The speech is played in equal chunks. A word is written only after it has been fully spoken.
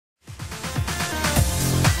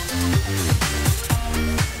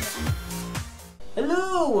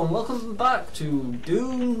Hello and welcome back to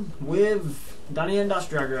Doom with Danny and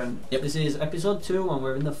DasDragon. Yep. This is episode 2 and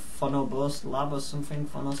we're in the Funobus lab or something,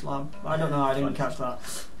 Funos lab. I don't know, I didn't catch that.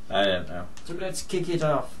 I don't know. So let's kick it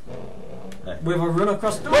off. No. With a run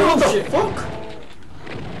across the What the shit. fuck?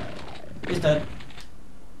 It's dead.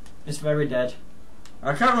 It's very dead.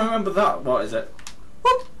 I can't remember that. What is it?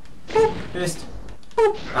 Boop, boop, missed.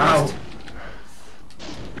 Boop, Ow. missed.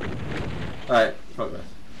 Right, fuck this.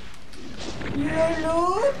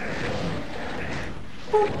 Yellow.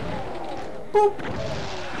 Boop, boop,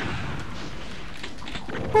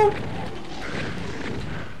 boop.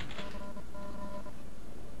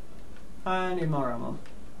 I need more ammo.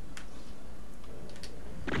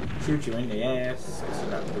 Shoot you in the ass.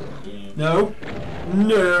 No.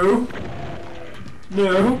 No.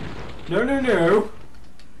 No. No, no, no.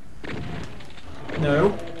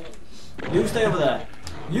 No. You stay over there.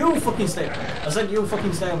 You fucking stay. I said you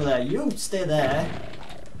fucking stay over there. You stay there.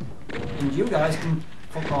 And you guys can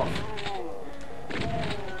fuck off.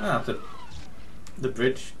 Ah, the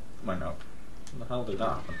bridge went up. What the hell did that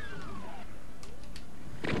happen?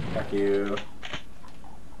 Fuck you.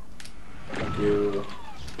 Fuck you.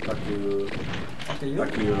 Fuck you. Fuck you.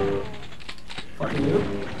 Fuck you. Fuck you.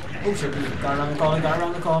 Oh shit, there's a guy around the corner, guy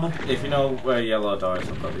around the corner. If you know where yellow door is,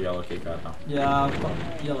 I've got the yellow key card now. Yeah, I've got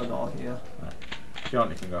a yellow door here. Right. If you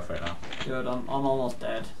want, you can go for it now. Good, I'm almost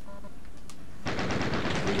dead. Fuck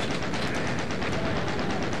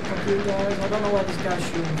you guys, I don't know where this guy's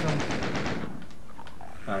shooting from.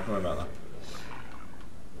 Alright, don't worry about that.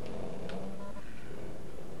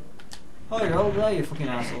 Oh, you're over there, you fucking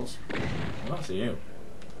assholes. Well, that's you.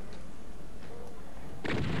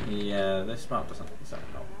 Yeah, this map doesn't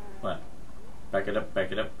exactly help. Where? Back it up,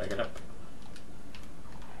 back it up, back it up.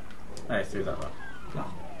 Hey, through that way. No.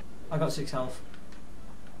 I got 6 health.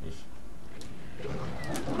 Yeesh.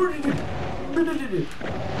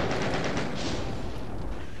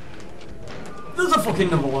 There's a fucking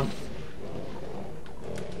number one.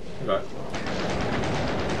 Right.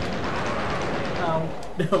 Ow.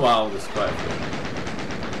 Wow, this is quite a few.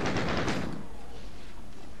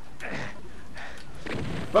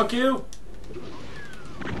 Fuck you!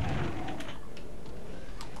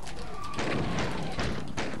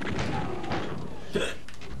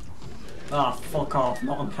 Ah, fuck off,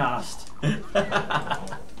 not on cast. Wait,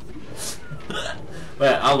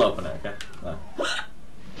 I'll open it, okay? No.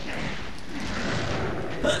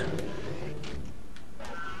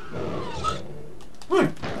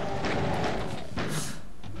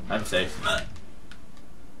 I'm safe.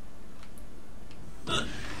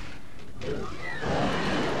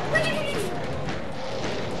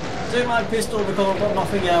 Take my pistol because I've got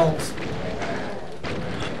nothing else.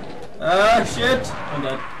 Ah, shit! I'm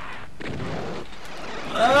dead.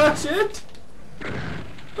 Ah, shit!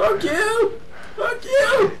 Fuck you! Fuck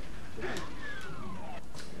you!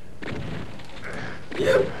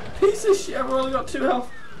 You piece of shit! I've only got 2 health.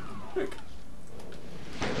 Quick.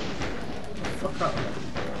 Fuck up.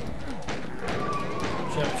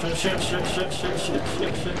 Shit.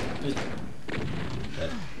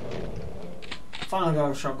 Dead. Finally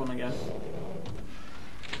got a shotgun again.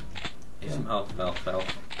 Need some health.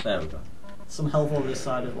 There we go. Some health on this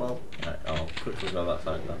side as well. Right, I'll quickly go that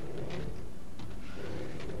side then.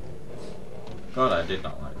 God, I did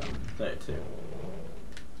not like that. 32.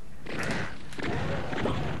 Do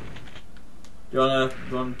you wanna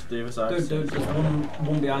run to the other side? Dude, there's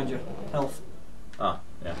one behind you. Health. Ah,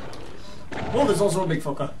 yeah. Oh, there's also a big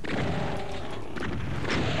fucker.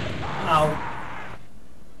 Ow.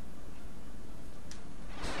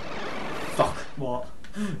 Fuck. What?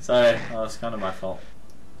 Sorry, that was kind of my fault.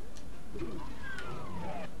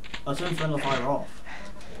 I turned friendly fire off.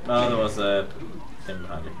 No, there was a thing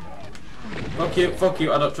behind you. Fuck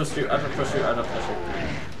you, I don't trust you, I don't trust you.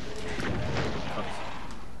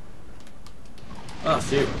 Oh,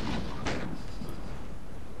 it's you.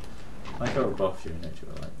 I think we're both shooting at each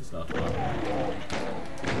other, like, there's no time.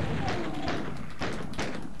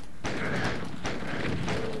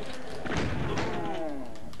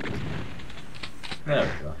 There we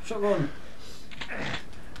go. Shotgun.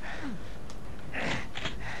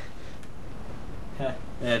 Yeah.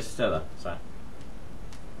 Yeah, just stay there, it's fine.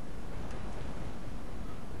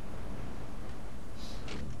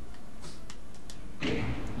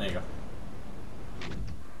 There you go.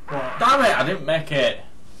 What? Damn it, I didn't make it!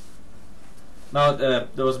 No,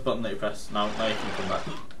 there was a button that you pressed. Now you can come back.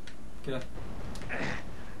 Okay.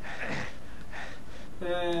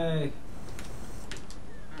 Yay.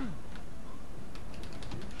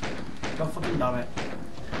 God fucking damn it.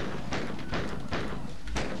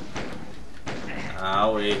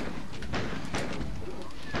 Owie.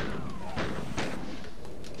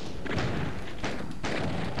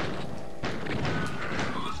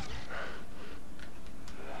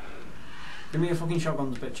 me your fucking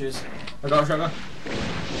shotguns, bitches. I got a shotgun.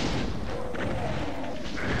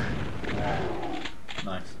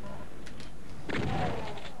 Nice.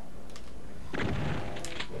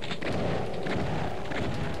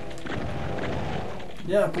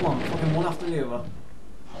 Yeah, come on, fucking one after the other.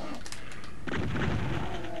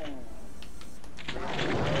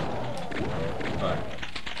 Right.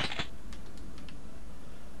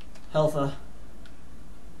 Healther.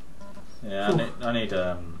 Yeah, I need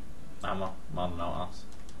ammo, more than no else.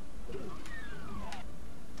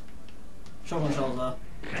 Shotgun shells there.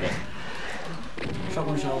 Okay.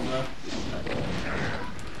 Shotgun shells there.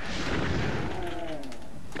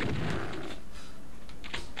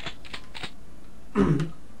 We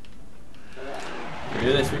can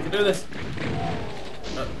do this, we can do this!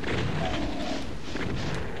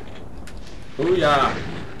 Booyah!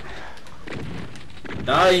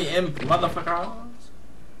 Die, imp, motherfuckers!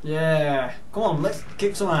 Yeah, come on, let's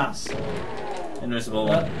kick some ass. Invisible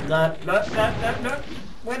one.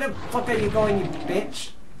 Where the fuck are you going, you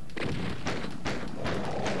bitch?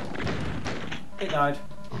 It died.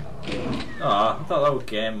 Oh, I thought that was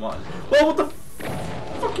game. What? Whoa, what the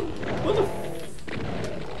fucking. What the.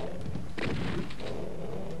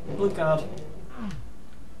 Blue card.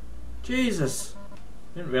 Jesus.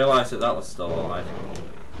 Didn't realise that that was still alive.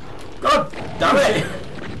 God damn it!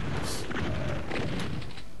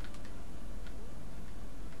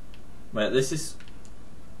 Wait, this is.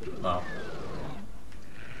 Wow.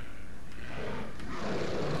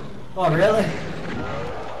 Oh, really?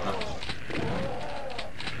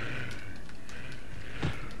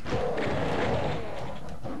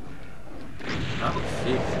 Oh,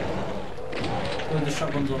 jeez. Doing the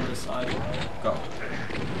shotguns on this side. Go.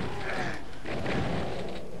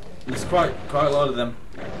 There's quite a lot of them.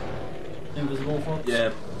 Invisible folks.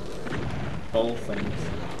 Yeah. Ball things.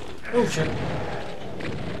 Oh shit.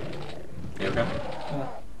 You okay? Yeah.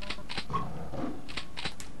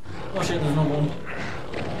 Oh shit, there's another one.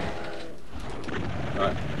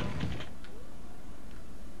 Right.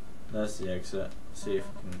 There's the exit. See if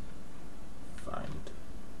I can find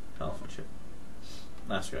health and shit.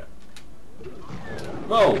 That's great.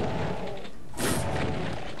 Whoa!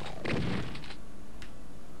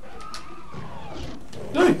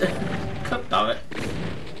 God damn it.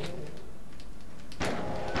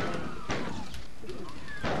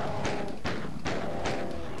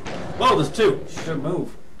 Whoa, there's two! Should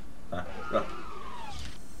move. Ah, go.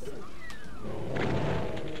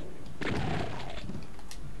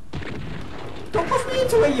 Don't push me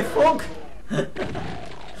into it, you fuck!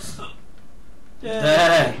 Yeah.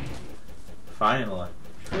 There! Finally.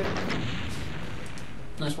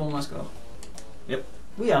 Nice one, let's go. Yep.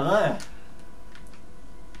 We are there.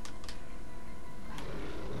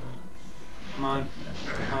 Mine.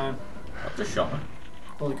 Mine. I've just shot me.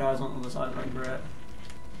 All the guys on the other side are like great.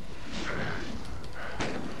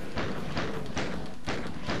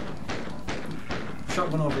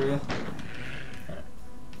 Shotgun over here.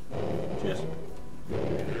 Cheers.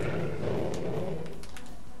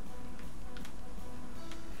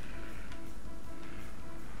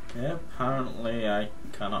 Okay, apparently I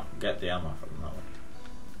cannot get the ammo from that one.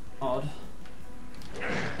 Odd.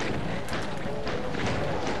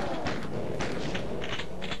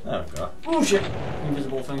 There we go. Oh shit!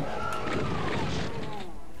 Invisible thing.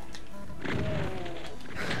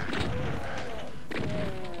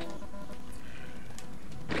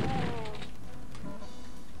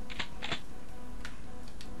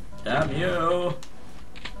 Damn you!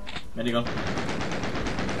 Minigun.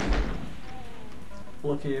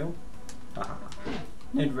 Look at you. Haha.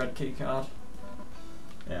 Need red key card.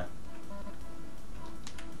 Yeah.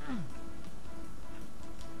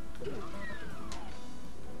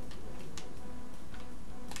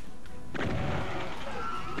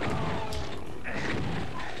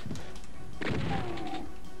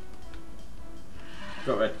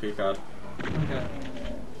 Got red key card. Okay.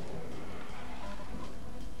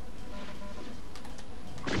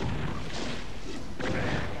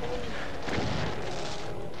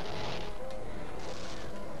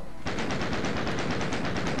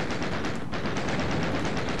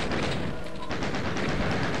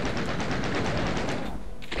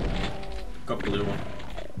 Got blue one.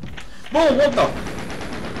 Whoa, what the?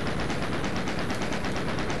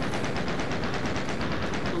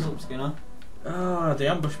 What's up, Skinner? Ah, they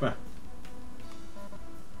ambushed me.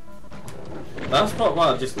 That's what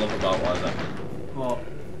I just love about What?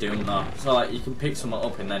 Doom though. So like you can pick someone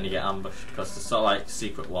up and then you get ambushed because there's sort of like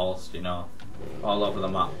secret walls, you know, all over the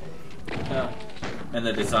map. Yeah. And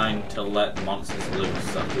they're designed to let the monsters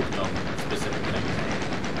loose after you've done specific things.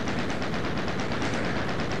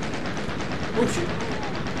 Oh shit.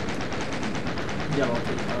 Yellow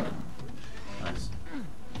key card. Nice.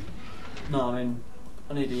 No, I mean,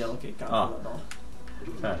 I need a yellow key card for that door.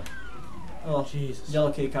 Fair. Oh, Jesus.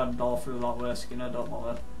 Yellow key card door through that way, Skinner, don't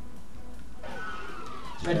bother.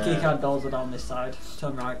 Red Yeah. key card doors are down this side.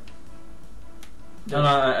 Turn right. No,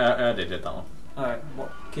 I already did that one. Alright,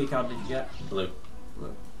 what key card did you get? Blue.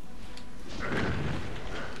 Blue.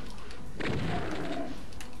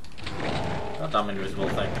 God damn invisible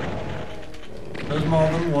thing. There's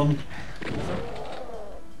more than one.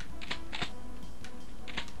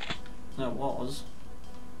 There was.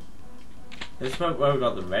 This is where we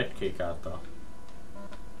got the red key card though.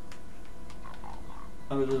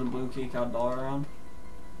 Maybe there's a blue key card door around.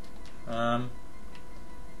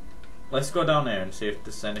 Let's go down here and see if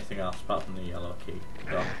there's anything else apart from the yellow key.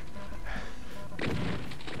 Go.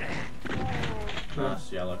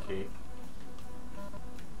 That's yellow key.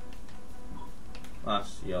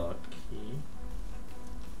 That's yellow key.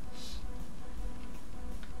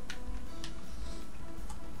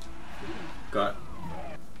 Got it.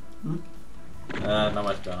 Hmm? No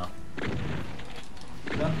way to go now.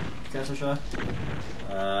 Yeah? Guess I share.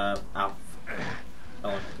 Out.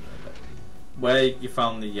 Oh, where you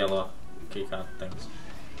found the yellow keycard things?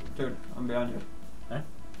 Dude, I'm behind you. Eh?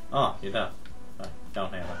 Oh, you're there. Right, down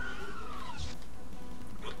here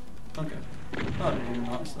then. Okay. Oh, I didn't even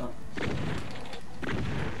notice that.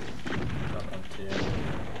 That one too.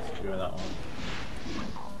 Screw that one.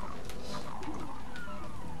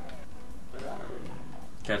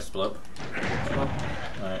 Okay, split up. So,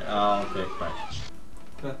 Right, I'll pick back.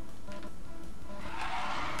 okay.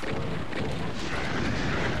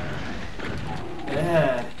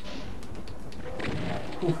 Yeah.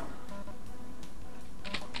 Whew.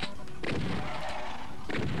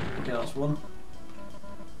 Okay, that's one.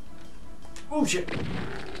 Oh shit!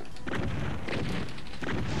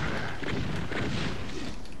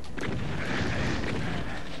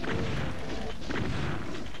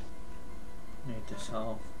 Need to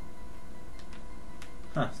solve.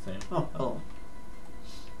 That's the thing. Oh, hello.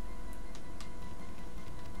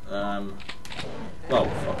 Well,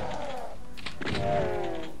 fuck.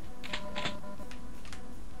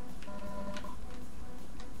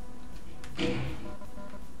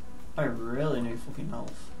 I really need fucking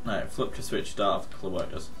health. Right, flip to switch, start off, clue what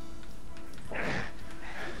it does.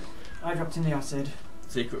 I dropped in the acid.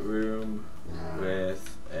 Secret room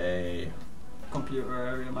with a. Computer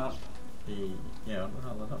area map. Yeah, what the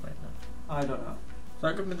hell is that right now? I don't know. Does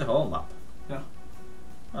that give me the whole map? Yeah.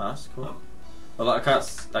 Oh, that's cool. Oh. Well,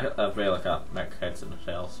 I really can't make heads and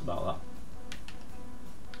tails about that.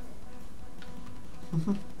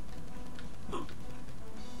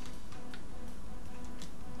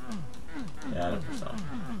 Yeah, I don't think so.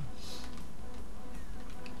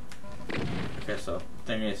 Okay, so the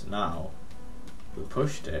thing is now, we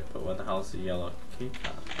pushed it, but where the hell's the yellow key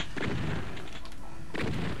card?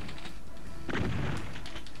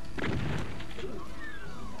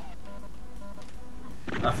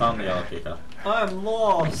 I found the yellow key card. I'm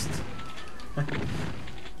lost!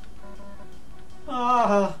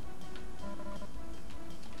 Ah!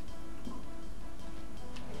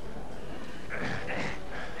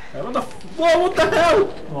 Hey, what the whoa, what the hell?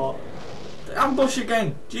 What? The ambush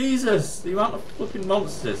again! Jesus! The amount of fucking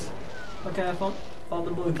monsters! Okay, I found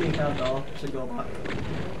the blue key card door to go back.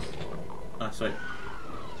 Ah, sweet.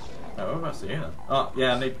 Oh, what about you then? Oh,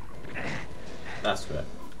 yeah, I need. That's great.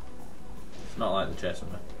 It's not like they're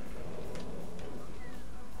chasing me.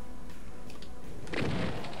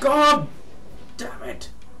 God damn it!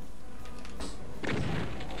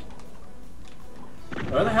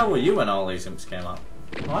 Where the hell were you when all these imps came out?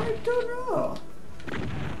 I don't know.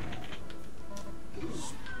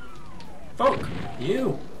 Fuck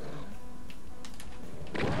you!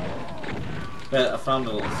 Yeah, I found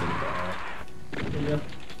a little secret. Did you?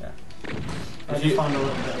 Yeah. I just found a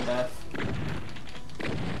little bit of death.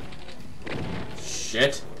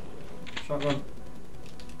 Shit! Shotgun.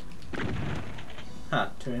 Ha,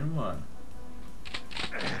 2 in 1.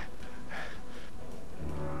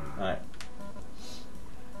 Right.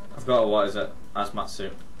 I've got a, what is it? Hazmat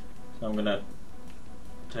suit. So I'm gonna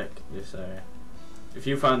take this area. If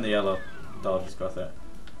you find the yellow door, just go through it.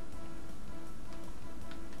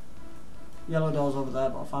 Yellow door's over there,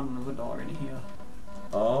 but I found another door in here.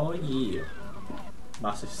 Oh yeah.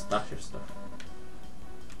 Massive stash of stuff.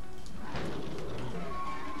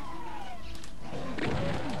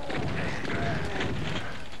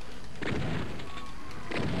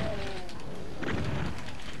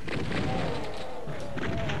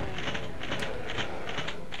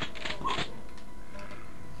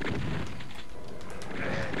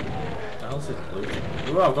 What else is looting?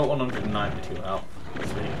 Ooh, I've got 192 health.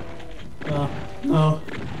 Sweet. Oh, Oh.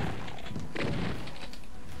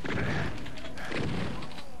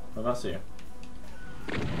 Well, that's you.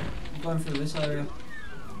 I'm going through this area.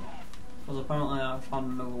 Because apparently I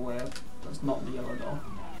found another way. That's not the yellow door.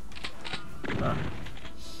 Ah.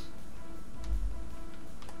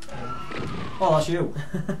 Oh, that's you.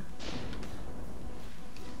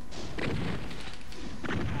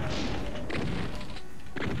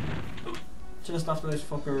 Just after this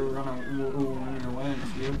fucker ran away and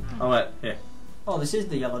it's you. Oh wait, here. Oh, this is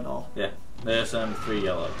the yellow door. Yeah, there's 3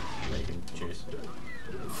 yellow that you can choose.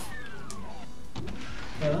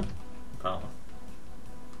 Yeah then? Apparently.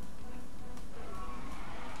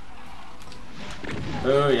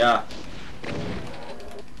 Oh yeah.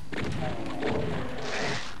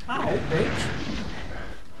 Ow, bitch.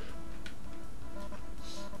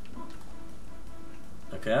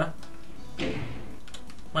 Okay.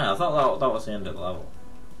 Man, I thought that was the end of the level.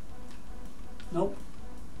 Nope.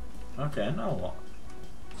 Okay, now what?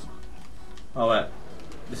 Oh wait,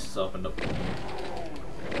 this is opened up.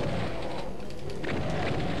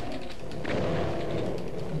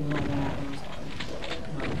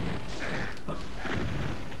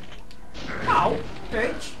 Ow,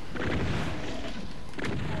 bitch.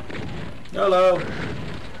 Hello.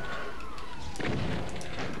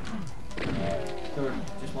 Good,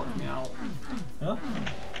 just wanted me out. Huh?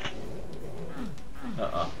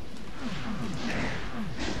 Uh-oh.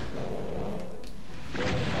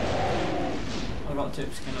 I got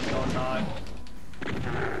tips, can I don't die?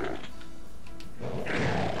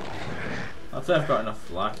 I'd say I've got enough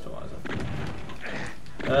life to rise.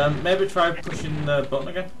 Maybe try pushing the button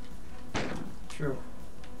again. True.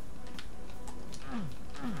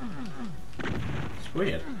 It's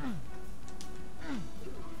weird.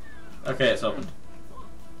 Okay, it's opened.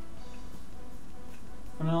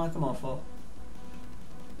 Can I come off for?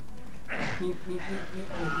 There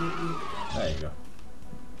you go.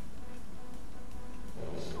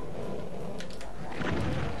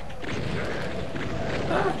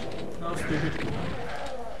 Ah, no, stupid.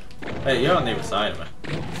 Hey, you're on the other side of me.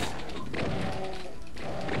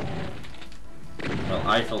 Well,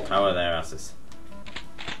 Eiffel Tower there, asses.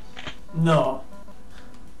 No.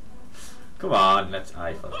 Come on, let's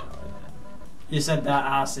Eiffel Tower. You said that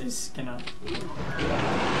ass is gonna.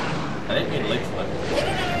 I didn't mean literally.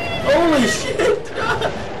 Holy shit! Get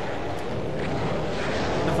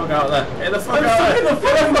the fuck out of there. Get the fuck out of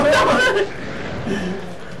there.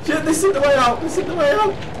 Shit, this is the way out. This is the way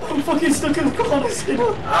out. I'm fucking stuck in the corner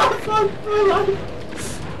still. Ah, fuck.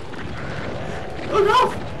 Look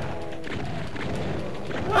off.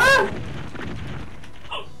 Ah.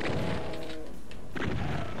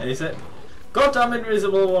 Is it? Goddamn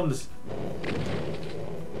invisible ones.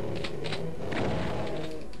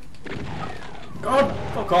 God,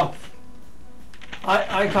 fuck off.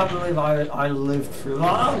 I can't believe I lived through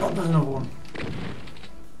that. Oh god, there's another one.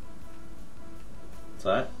 Is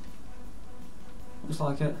that it? Looks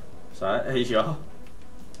like it. Is that it? Are you sure?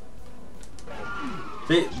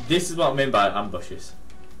 See, this is what I mean by ambushes.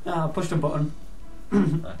 Yeah, I pushed a button.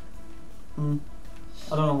 Right. I don't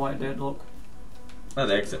know what it did, look. Oh,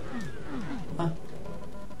 the exit. Huh?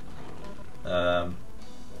 Okay.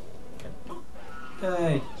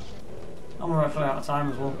 Hey. I'm actually out of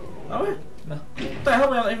time as well. Are we? Yeah. What the hell,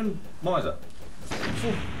 we aren't even... What is it?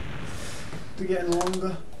 They're getting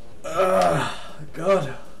longer.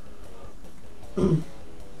 God.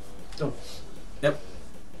 Done. Yep.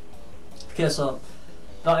 Okay, so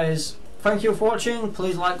that is. Thank you for watching.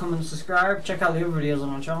 Please like, comment, and subscribe. Check out the other videos on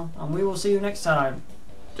our channel, and we will see you next time.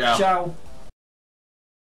 Ciao. Ciao.